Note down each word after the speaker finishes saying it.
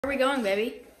Where are we going,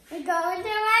 baby? We're going to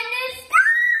our new store!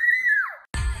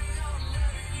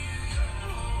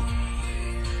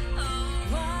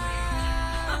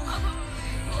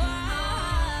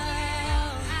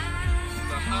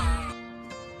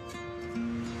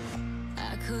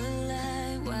 I could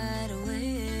lie wide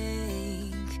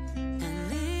awake and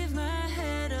leave my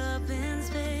head up in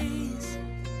space.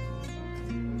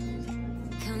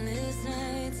 Countless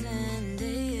nights and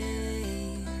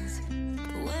days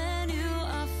when you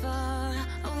are far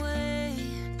away,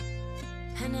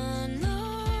 and I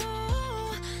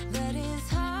know that it's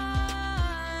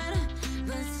hard,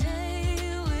 but stay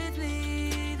with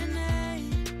me tonight.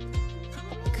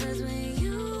 'Cause when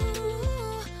you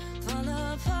fall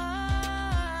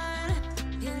apart,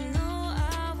 you know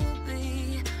I will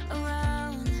be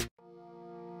around.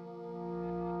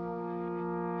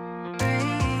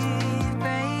 Babe,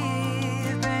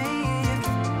 babe, babe.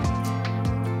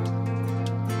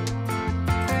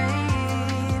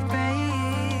 Babe,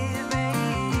 babe, babe.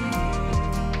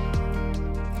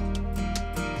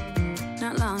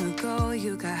 Not long ago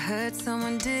you got hurt,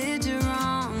 someone did you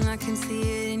wrong. I can see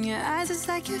it in your eyes, it's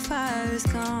like your fire is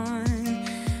gone.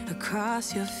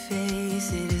 Across your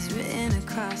face, it is written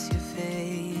across your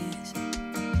face.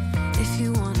 If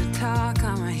you wanna talk,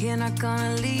 I'm right here, not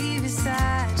gonna leave your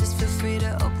side. Just feel free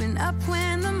to open up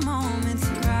when the moment's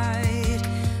right.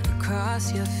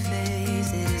 Across your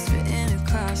face, it is written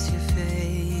across your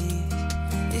face.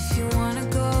 If you wanna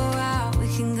go out, we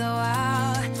can go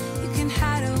out. You can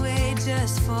hide away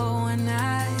just for one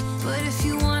night. But if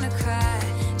you wanna cry,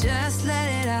 just let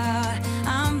it out.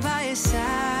 I'm by your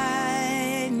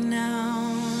side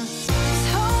now. Just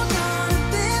hold on a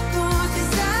bit more,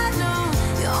 'cause I know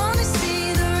you only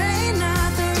see the rain, not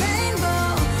the rainbow.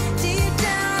 Deep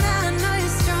down, I know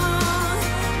you're strong.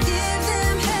 Give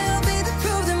them hell, baby,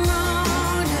 prove them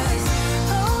wrong. Just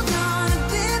hold on a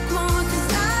bit more, 'cause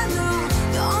I know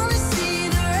you only see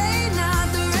the rain, not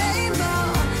the rainbow.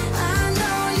 I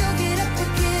know you'll get up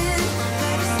again.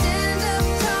 Better stand up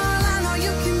tall, I know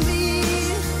you can be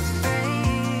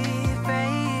brave,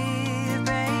 brave,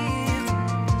 brave.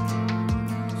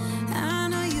 I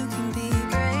know you can be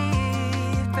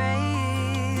brave,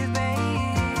 brave,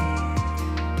 brave.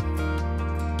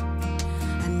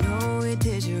 I know it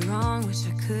did you wrong, wish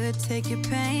I could take your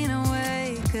pain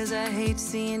away. 'Cause I hate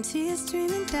seeing tears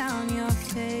streaming down your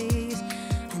face.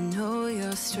 I know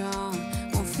you're strong,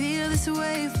 won't feel this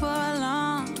way for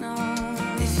long, no.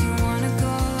 If you wanna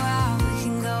go out, we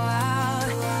can go out.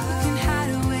 You can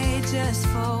hide away just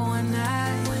for one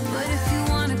night. But if you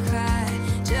wanna cry,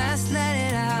 just let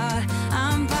it out.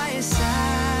 I'm by your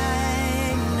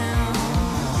side now.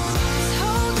 Just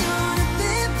hold on a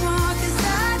bit more, 'cause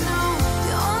I know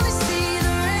you only see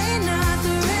the rain, not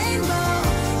the rainbow.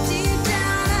 Deep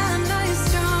down, I know you're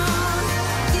strong.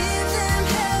 Give them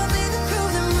hell, baby,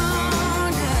 prove them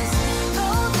wrong. Just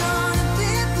hold on a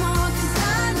bit more, 'cause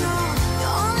I know you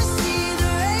only see the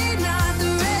rain, not the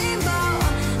rainbow.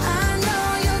 I know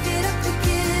you'll get up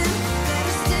again.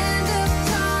 Better stand up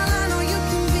tall, I know you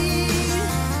can be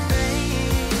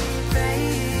brave,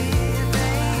 brave,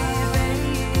 brave,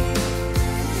 brave.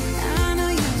 I know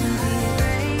you can be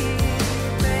brave,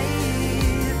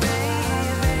 brave,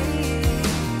 brave, brave.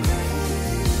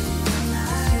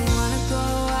 If you wanna go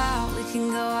out, we can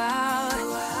go out.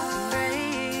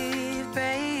 Brave,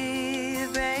 brave,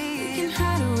 brave. You can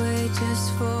hide away just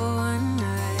for one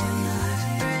night.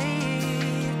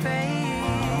 Brave,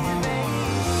 brave, brave.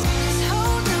 Just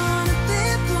hold on a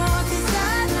bit more, 'cause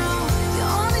I know you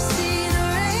only see the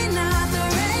rain, not the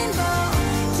rainbow.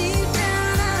 Deep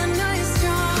down, I know you're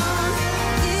strong.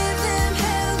 Give them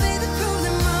hell, baby, prove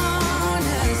them wrong.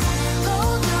 Just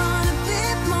hold on a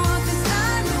bit more, 'cause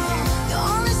I know you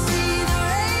only see the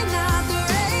rain, not the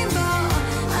rainbow.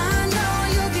 I know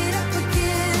you'll get up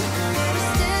again. Better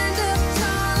stand up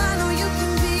tall, I know you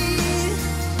can be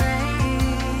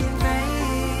brave,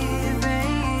 brave,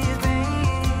 brave,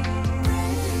 brave.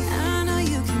 I know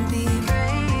you can be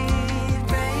brave,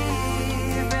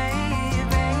 brave, brave,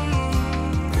 brave.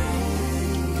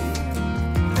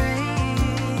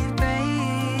 Brave,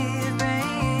 brave,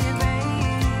 brave, brave.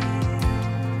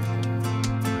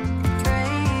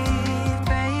 Brave,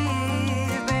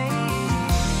 brave, brave.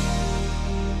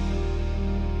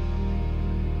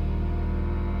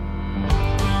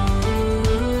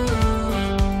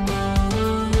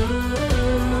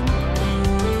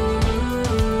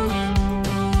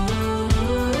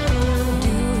 Do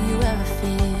you ever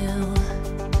feel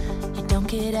you don't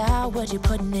get out what you're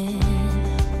putting in?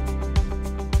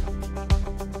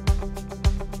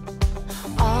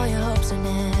 All your hopes and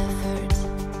efforts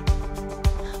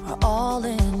are all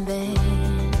in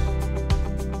vain.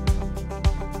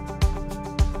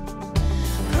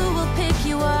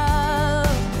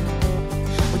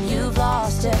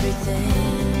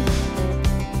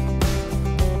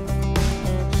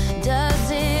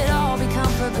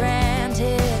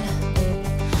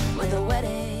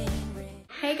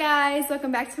 guys,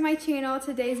 welcome back to my channel.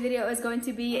 Today's video is going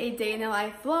to be a day in the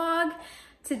life vlog.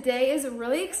 Today is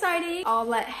really exciting. I'll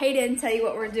let Hayden tell you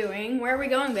what we're doing. Where are we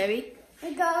going, baby?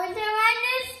 We're going to our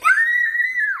new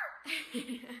school!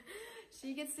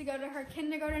 She gets to go to her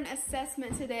kindergarten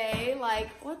assessment today. Like,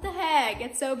 what the heck?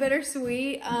 It's so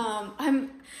bittersweet. To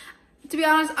be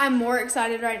honest, I'm more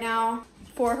excited right now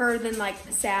for her than like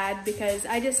sad, because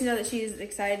I just know that she's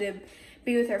excited to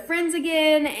be with her friends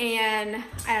again, and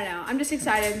I don't know, I'm just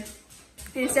excited.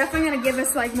 And it's definitely gonna give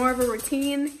us like more of a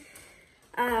routine.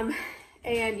 And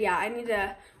yeah, we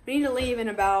need to leave in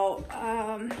about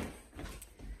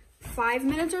 5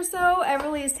 minutes or so.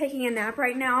 Everly is taking a nap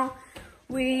right now.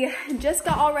 We just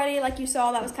got all ready, like you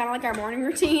saw. That was kind of like our morning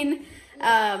routine.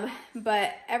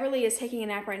 But Everly is taking a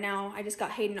nap right now. I just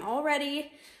got Hayden all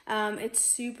ready. It's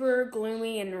super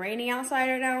gloomy and rainy outside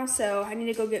right now, so I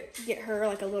need to go get her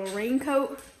like a little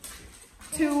raincoat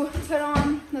to put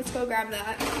on. Let's go grab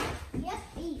that. Yep,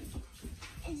 is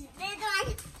this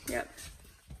one? Yep.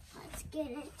 Let's get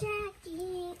a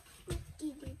jacket.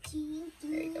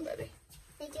 There you go, baby.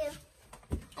 Thank you.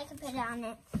 I can put it on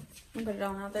it. I'll put it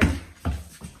on out there.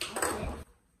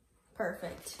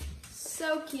 Perfect.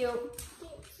 So cute.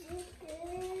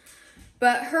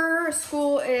 But her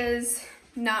school is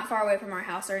not far away from our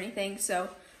house or anything, so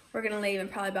we're gonna leave in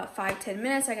probably about 5-10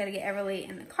 minutes. I gotta get Everly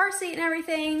in the car seat and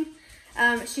everything.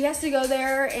 She has to go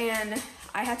there, and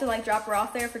I have to like drop her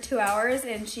off there for 2 hours,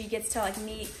 and she gets to like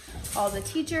meet all the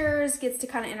teachers, gets to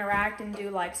kind of interact and do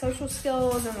like social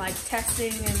skills and like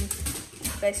testing and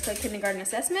basically kindergarten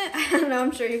assessment. I don't know,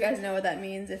 I'm sure you guys know what that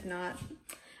means. If not,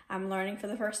 I'm learning for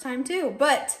the first time too.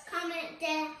 But comment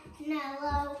down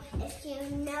below if you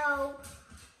know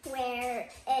where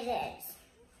it is.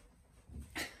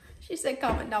 she said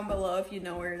comment down below if you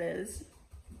know where it is.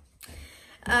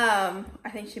 I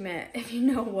think she meant if you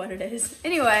know what it is.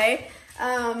 Anyway,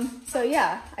 so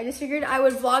yeah, I just figured I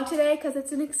would vlog today because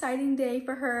it's an exciting day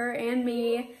for her and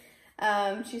me.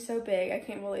 She's so big, I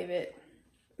can't believe it.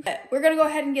 But we're gonna go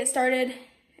ahead and get started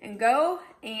and go,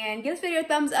 and give this video a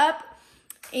thumbs up,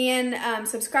 and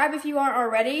subscribe if you aren't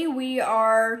already. We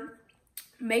are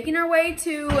making our way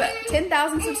to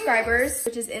 10,000 subscribers,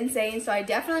 which is insane. So I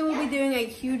definitely will be doing a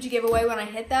huge giveaway when I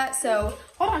hit that. So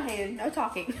hold on, Hayden, no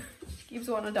talking. She keeps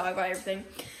wanting to talk about everything.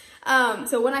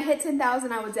 So when I hit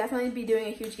 10,000, I would definitely be doing a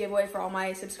huge giveaway for all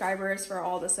my subscribers, for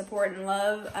all the support and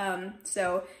love.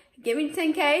 So give me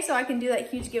 10K so I can do that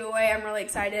huge giveaway. I'm really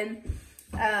excited.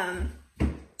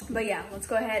 But yeah, let's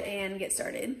go ahead and get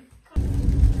started.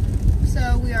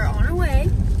 So we are on our way.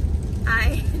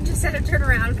 I just had to turn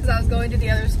around because I was going to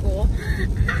the other school.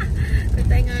 Good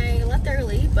thing I left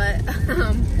early, but it's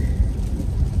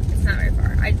not very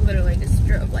far. I literally just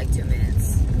drove like 2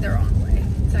 minutes the wrong way.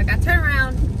 So I got to turn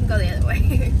around and go the other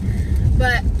way.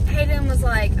 But Hayden was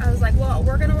like, I was like, well,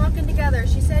 we're gonna walk in together.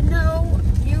 She said, no,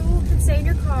 you can stay in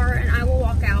your car and I will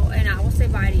walk out and I will say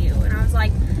bye to you. And I was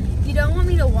like, you don't want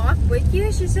me to walk with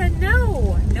you? She said,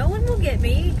 no, no one will get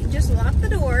me. Just lock the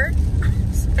door. I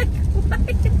was like, what?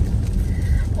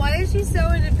 Why is she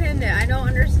so independent? I don't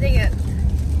understand.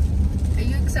 Are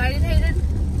you excited, Hayden?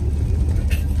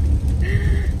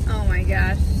 Oh my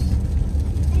gosh.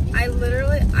 I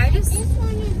just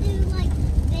want to do like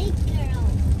big girl.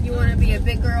 You want to be a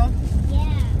big girl?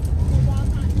 Yeah, to walk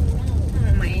on the road.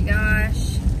 Oh my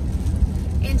gosh.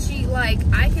 And she, like,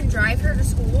 I can drive her to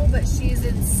school, but she's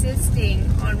insisting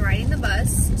on riding the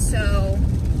bus, so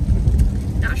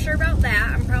not sure about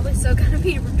that. I'm probably still gonna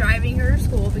be driving her to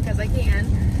school because I can.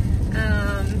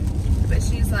 But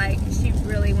she's like, she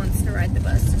really wants to ride the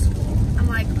bus to school. I'm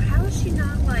like, how is she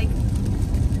not like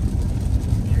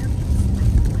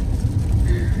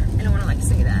I don't want to like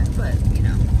say that, but you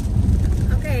know.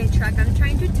 Okay, truck, I'm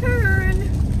trying to turn.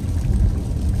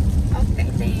 Okay,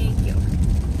 thank you.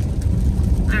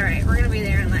 All right, we're gonna be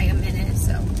there in like a minute,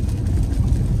 so.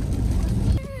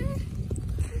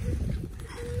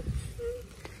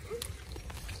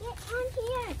 Get on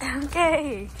here.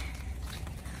 Okay.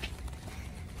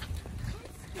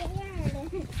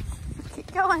 Scared. Keep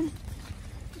going.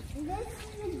 This is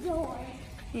the door.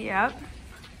 Yep.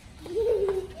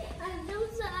 I'm so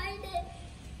excited.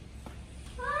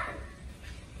 Huh?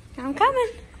 I'm coming.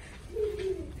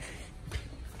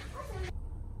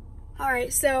 All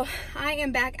right, so I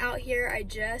am back out here. I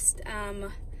just,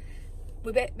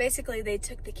 basically they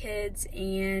took the kids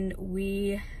and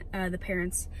we, the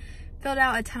parents, filled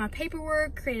out a ton of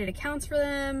paperwork, created accounts for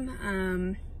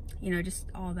them, you know, just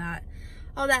all that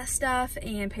stuff,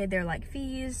 and paid their like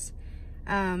fees.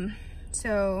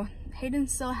 So Hayden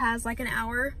still has like an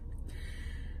hour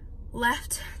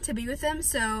left to be with them.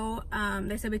 So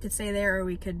they said we could stay there or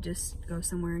we could just go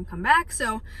somewhere and come back.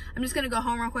 So I'm just gonna go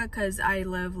home real quick because I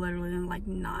live literally like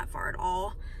not far at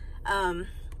all.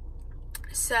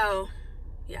 So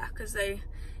yeah, because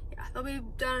they'll be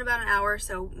done in about an hour.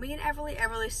 So me and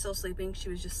Everly's still sleeping. She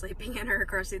was just sleeping in her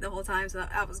car seat the whole time, so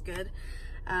that was good.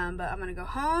 But I'm gonna go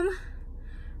home,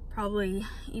 probably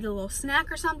eat a little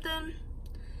snack or something,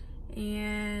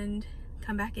 and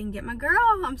come back and get my girl.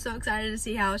 I'm so excited to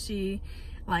see how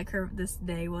this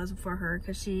day was for her,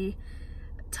 because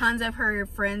tons of her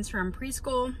friends from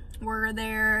preschool were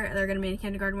there. They're gonna be in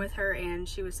kindergarten with her, and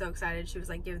she was so excited. She was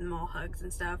like giving them all hugs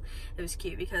and stuff. It was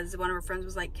cute because one of her friends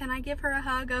was like, "Can I give her a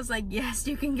hug?" I was like, "Yes,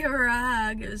 you can give her a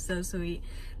hug." It was so sweet.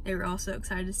 They were all so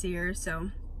excited to see her,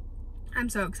 so I'm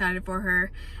so excited for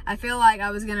her. I feel like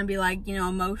I was gonna be like, you know,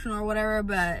 emotional or whatever,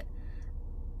 but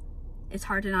it's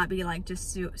hard to not be like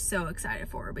just so excited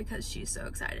for her because she's so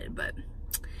excited. But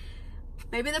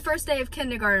maybe the first day of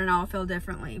kindergarten I'll feel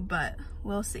differently, but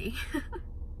we'll see.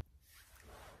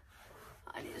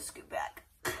 I need to scoot back.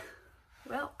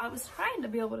 Well, I was trying to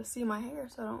be able to see my hair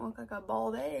so I don't look like a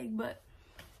bald egg, but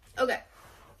okay.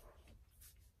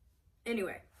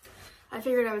 Anyway, I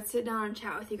figured I would sit down and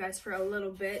chat with you guys for a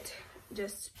little bit,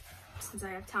 just since I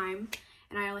have time,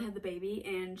 and I only have the baby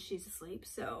and she's asleep,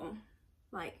 so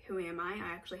like, who am I?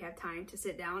 I actually have time to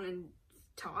sit down and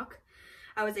talk.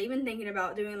 I was even thinking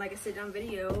about doing like a sit down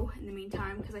video in the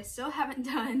meantime, because I still haven't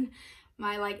done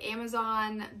my like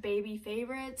Amazon baby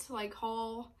favorites like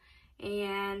haul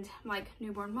and like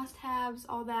newborn must-haves,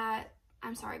 all that.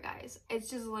 I'm sorry guys, it's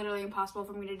just literally impossible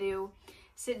for me to do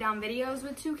sit down videos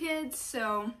with 2 kids.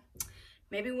 So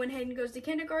maybe when Hayden goes to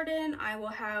kindergarten, I will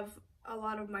have a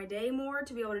lot of my day more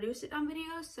to be able to do sit down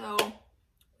videos, so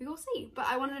we will see. But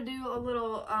I wanted to do a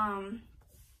little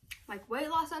like weight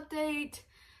loss update,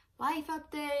 life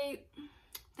update,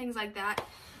 things like that.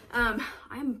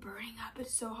 I'm burning up,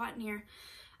 it's so hot in here.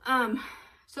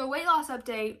 So weight loss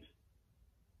update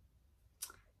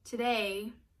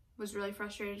today was really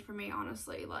frustrating for me,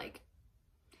 honestly. Like,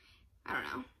 I don't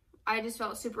know, I just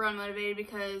felt super unmotivated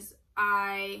because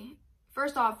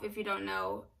first off, if you don't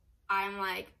know, I'm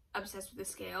like obsessed with the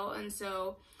scale, and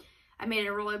so I made it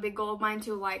a really big goal of mine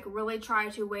to like really try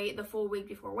to wait the full week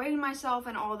before weighing myself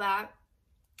and all that.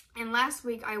 And last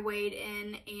week I weighed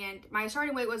in and my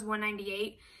starting weight was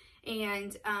 198,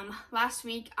 and last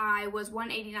week I was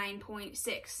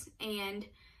 189.6, and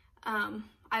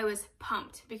I was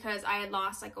pumped because I had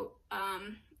lost like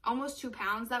almost 2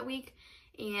 pounds that week,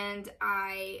 and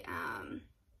I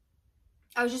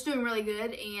was just doing really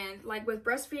good. And like with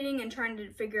breastfeeding and trying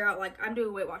to figure out, like, I'm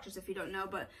doing Weight Watchers if you don't know,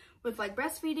 but with like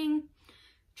breastfeeding,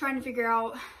 trying to figure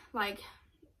out like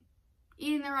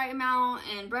eating the right amount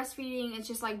and breastfeeding, it's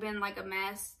just like been like a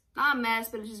mess. Not a mess,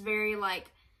 but it's just very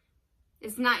like,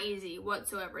 it's not easy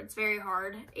whatsoever. It's very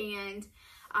hard. And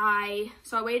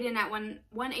so I weighed in at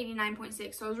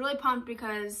 189.6. So I was really pumped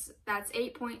because that's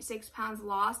 8.6 pounds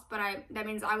lost, but that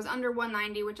means I was under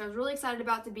 190, which I was really excited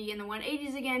about, to be in the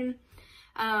 180s again.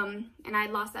 And I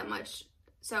had lost that much.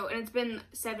 So, and it's been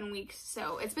 7 weeks,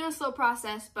 so it's been a slow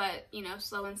process, but you know,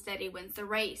 slow and steady wins the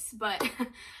race. But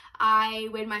I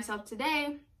weighed myself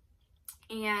today,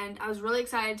 and I was really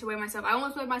excited to weigh myself. I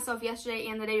almost weighed myself yesterday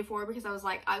and the day before because I was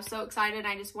so excited.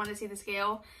 I just wanted to see the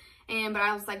scale. But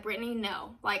I was like, Brittany,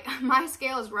 no, like my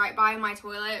scale is right by my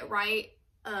toilet, right?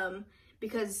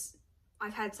 Because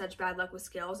I've had such bad luck with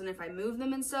scales, and if I move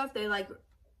them and stuff, they like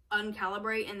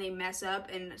uncalibrate and they mess up,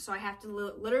 and so I have to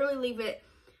literally leave it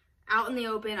out in the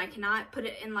open. I cannot put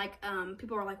it in like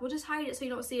people are like, well, just hide it so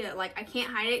you don't see it. Like, I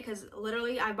can't hide it because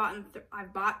literally I've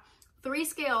bought 3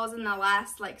 scales in the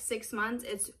last like 6 months.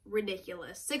 It's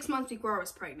ridiculous. 6 months before I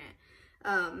was pregnant.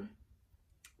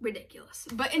 Ridiculous.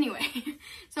 But anyway,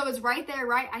 so it's right there,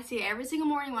 right? I see it every single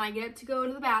morning when I get up to go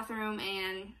into the bathroom,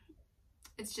 and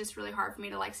it's just really hard for me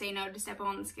to like say no to step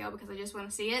on the scale because I just want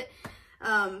to see it.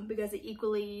 Because it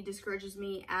equally discourages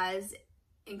me as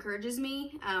encourages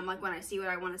me. Like when I see what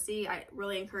I want to see, it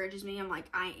really encourages me. I'm like,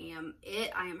 I am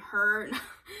it, I am her.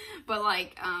 But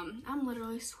like, I'm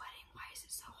literally sweating. Why is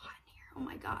it so hot in here? Oh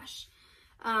my gosh.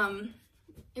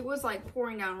 It was like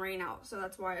pouring down rain out, so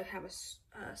that's why I have a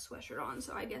sweatshirt on.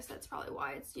 So I guess that's probably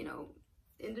why it's, you know,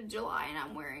 end of July and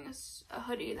I'm wearing a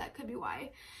hoodie. That could be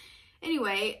why.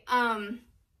 Anyway,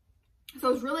 so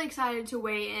I was really excited to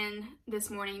weigh in this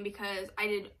morning because I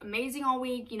did amazing all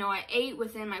week. You know, I ate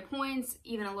within my points,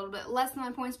 even a little bit less than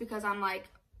my points because I'm like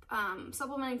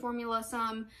supplementing formula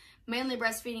some, mainly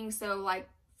breastfeeding. So like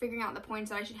figuring out the points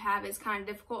that I should have is kind of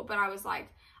difficult, but I was like,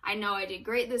 I know I did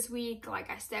great this week. Like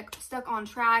I stuck on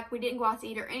track. We didn't go out to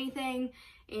eat or anything.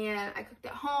 and I cooked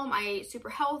at home. I ate super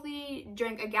healthy,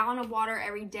 drank a gallon of water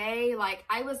every day. Like,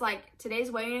 I was like,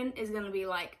 today's weigh-in is gonna be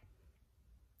like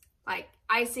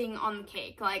icing on the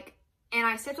cake. Like, and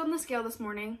I stepped on the scale this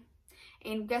morning,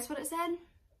 and guess what it said?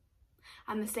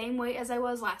 I'm the same weight as I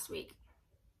was last week.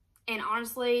 And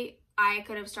honestly, I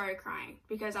could have started crying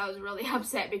because I was really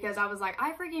upset, because I was like,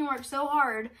 I freaking worked so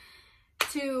hard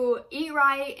to eat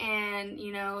right and,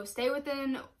 you know, stay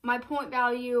within my point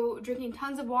value, drinking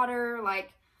tons of water.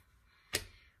 Like,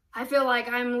 I feel like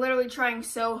I'm literally trying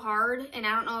so hard, and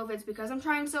I don't know if it's because I'm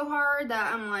trying so hard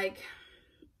that I'm like,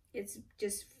 it's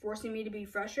just forcing me to be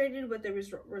frustrated with the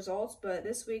results. But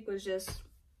this week was just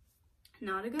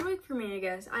not a good week for me, I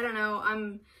guess. I don't know.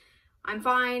 I'm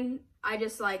fine. I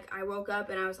just, like, I woke up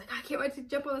and I was like, I can't wait to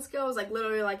jump on the scale. It was like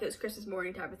literally like it was Christmas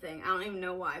morning type of thing. I don't even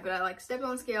know why, but I like stepped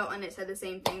on the scale and it said the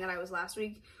same thing that I was last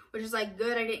week, which is like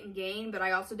good. I didn't gain, but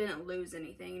I also didn't lose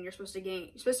anything. And you're supposed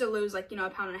to lose like, you know,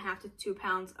 1.5 pounds to 2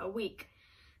 pounds a week.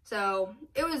 So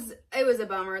it was a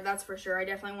bummer, that's for sure. I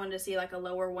definitely wanted to see like a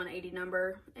lower 180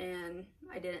 number, and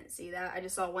I didn't see that. I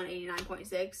just saw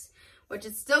 189.6, which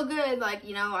is still good. Like,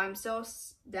 you know, I'm still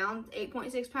down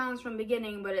 8.6 pounds from the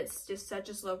beginning, but it's just such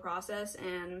a slow process,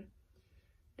 and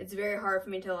it's very hard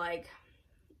for me to like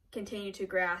continue to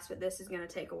grasp that this is going to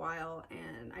take a while,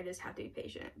 and I just have to be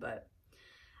patient. But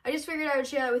I just figured I would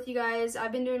share that with you guys.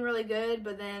 I've been doing really good,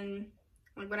 but then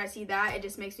like when I see that, it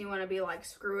just makes me want to be like,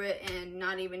 screw it, and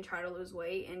not even try to lose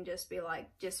weight, and just be like,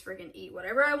 just freaking eat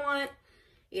whatever I want,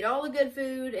 eat all the good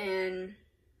food. And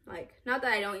like, not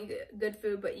that I don't eat good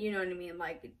food, but you know what I mean.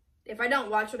 Like, if I don't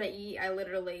watch what I eat,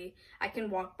 I can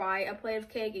walk by a plate of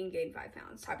cake and gain 5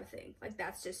 pounds type of thing. Like,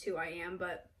 that's just who I am.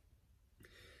 But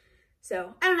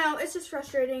so I don't know, it's just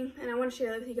frustrating, and I want to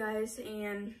share that with you guys.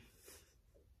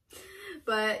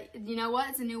 But you know what,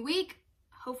 it's a new week.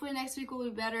 Hopefully next week will be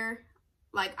better.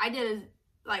 Like, I did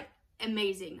like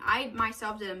amazing. I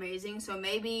myself did amazing. So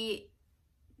maybe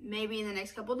in the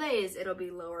next couple days it'll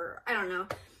be lower. I don't know.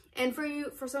 And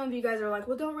for some of you guys are like,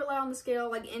 well, don't rely on the scale,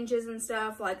 like inches and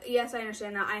stuff. Like, yes, I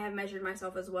understand that. I have measured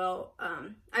myself as well.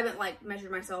 I haven't like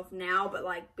measured myself now, but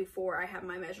like before I have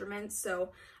my measurements.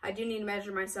 So I do need to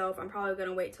measure myself. I'm probably going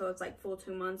to wait till it's like full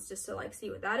 2 months just to like see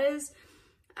what that is.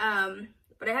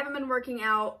 But I haven't been working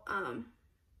out,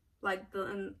 like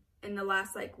in the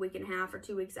last like week and a half or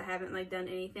 2 weeks. I haven't like done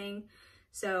anything.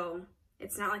 So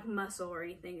it's not like muscle or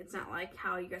anything. It's not like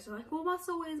how you guys are like, well,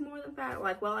 muscle weighs more than fat.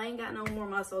 Like, well, I ain't got no more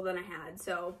muscle than I had.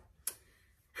 So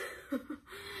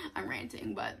I'm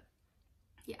ranting, but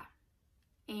yeah.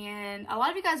 And a lot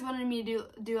of you guys wanted me to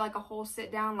do like a whole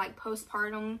sit down, like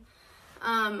postpartum,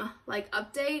 like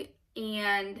update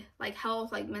and like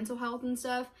health, like mental health and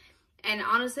stuff. And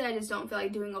honestly, I just don't feel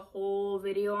like doing a whole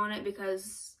video on it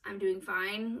because I'm doing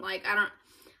fine. Like,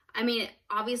 I mean,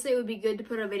 obviously it would be good to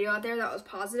put a video out there that was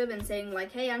positive and saying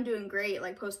like, hey, I'm doing great.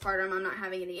 Like, postpartum, I'm not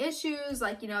having any issues.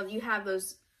 Like, you know, you have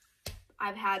those,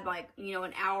 I've had like, you know,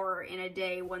 an hour in a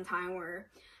day one time where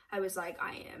I was like,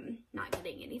 I am not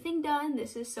getting anything done.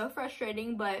 This is so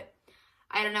frustrating. But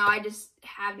I don't know, I just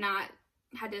have not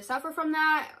had to suffer from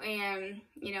that. And,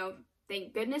 you know,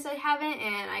 thank goodness I haven't,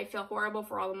 and I feel horrible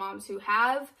for all the moms who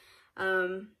have.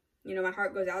 You know, my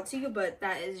heart goes out to you, but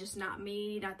that is just not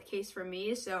me, not the case for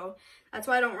me. So that's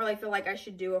why I don't really feel like I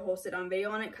should do a whole sit-down video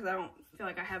on it, because I don't feel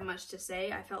like I have much to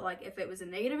say. I felt like if it was a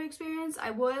negative experience, I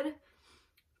would,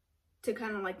 to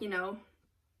kind of like, you know,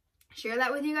 share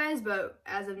that with you guys. But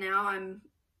as of now, I'm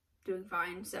doing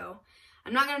fine. So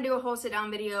I'm not going to do a whole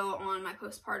sit-down video on my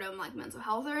postpartum, like, mental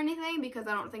health or anything, because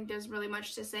I don't think there's really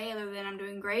much to say other than I'm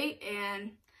doing great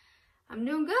and I'm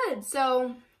doing good.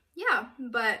 So, yeah,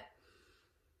 but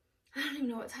I don't even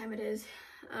know what time it is.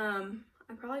 I'm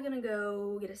probably going to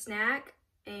go get a snack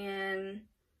and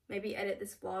maybe edit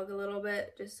this vlog a little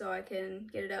bit just so I can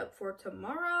get it up for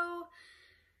tomorrow.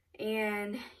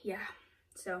 And, yeah,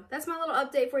 so that's my little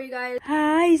update for you guys.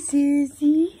 Hi,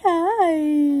 Susie.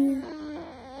 Hi.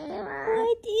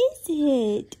 What is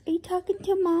it? Are you talking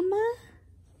to Mama?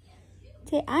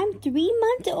 Say, I'm 3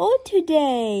 months old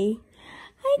today.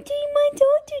 I'm 3 months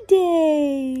old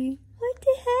today. What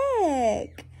the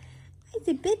heck? It's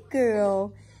a big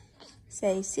girl.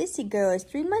 Say, Sissy girl is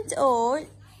 3 months old,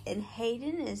 and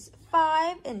Hayden is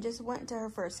 5 and just went to her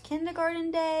first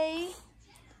kindergarten day.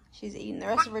 She's eating the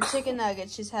rest of her chicken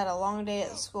nuggets. She's had a long day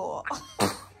at school.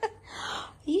 Are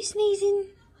you sneezing?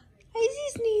 Are you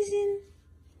sneezing?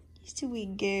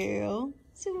 Sweet girl.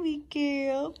 Sweet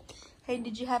girl. Hey,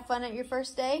 did you have fun at your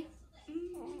first day?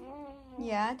 Mm-hmm.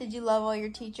 Yeah? Did you love all your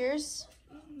teachers?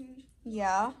 Mm-hmm.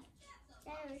 Yeah?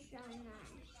 They were so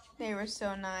nice. They were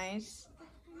so nice.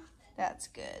 That's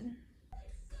good. Oh,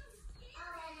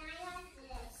 and I like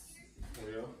this.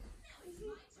 yeah. Look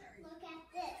at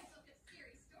this.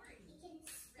 You can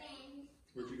spin.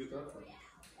 Where'd you get that from?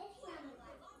 It's from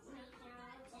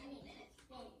McDonald's and it can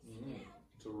spin. Mm.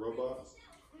 It's a robot.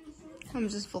 I'm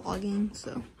just vlogging,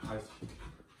 so.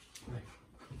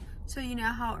 So you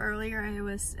know how earlier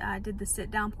I did the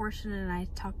sit down portion and I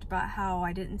talked about how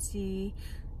I didn't see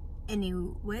any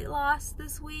weight loss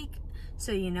this week.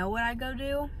 So you know what I go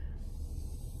do?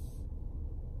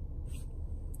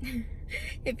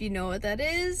 If you know what that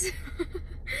is,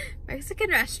 Mexican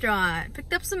restaurant.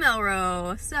 Picked up some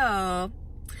Elro. So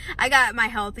I got my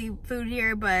healthy food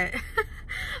here, but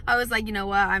I was like, you know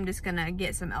what? I'm just gonna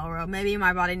get some Elro. Maybe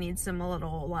my body needs some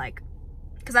little like,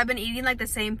 because I've been eating like the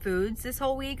same foods this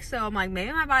whole week. So I'm like,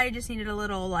 maybe my body just needed a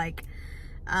little like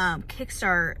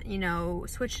kickstart, you know,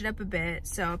 switch it up a bit.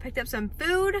 So I picked up some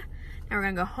food. Now we're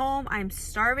gonna go home. I'm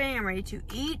starving. I'm ready to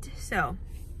eat. So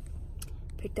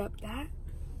picked up that.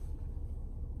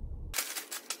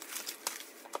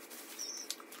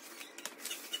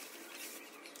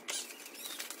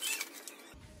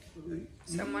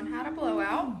 Someone had a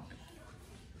blowout.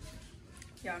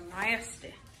 Y'all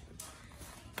nasty.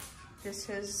 This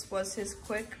was his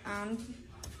quick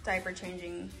diaper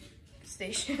changing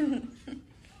station.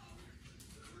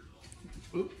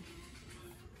 Oop.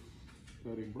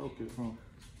 Daddy broke it, huh?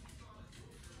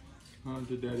 How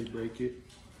did Daddy break it?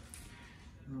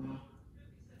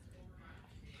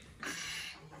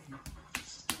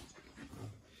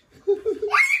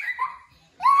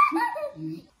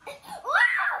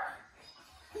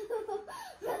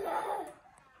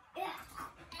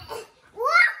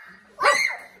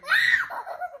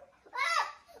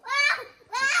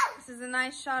 This is a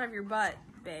nice shot of your butt,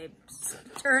 babe.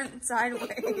 Turn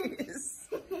sideways.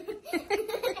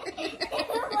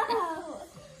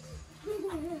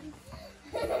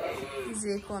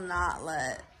 Zeke will not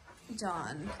let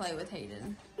John play with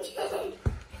Hayden.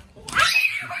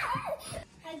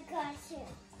 I got you.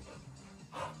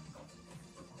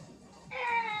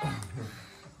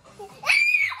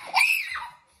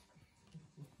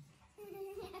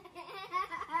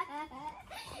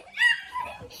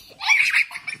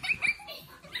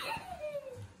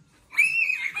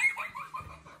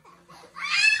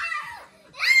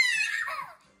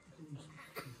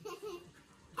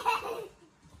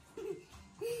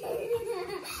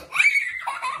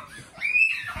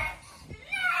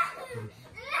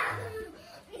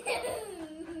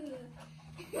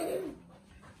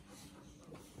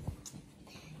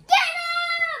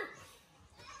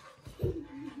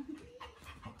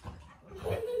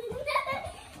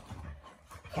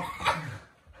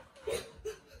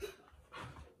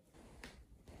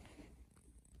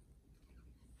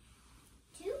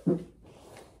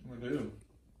 I do.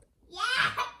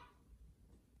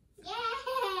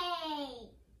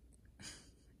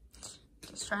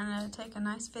 Just trying to take a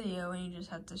nice video and you just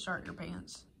have to shart your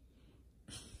pants.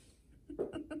 Okay,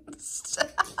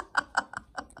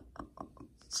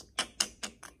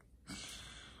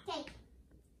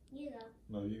 you go.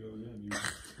 No, you go again. You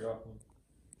got one.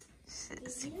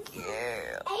 Sissy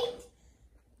girl.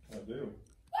 8. I do.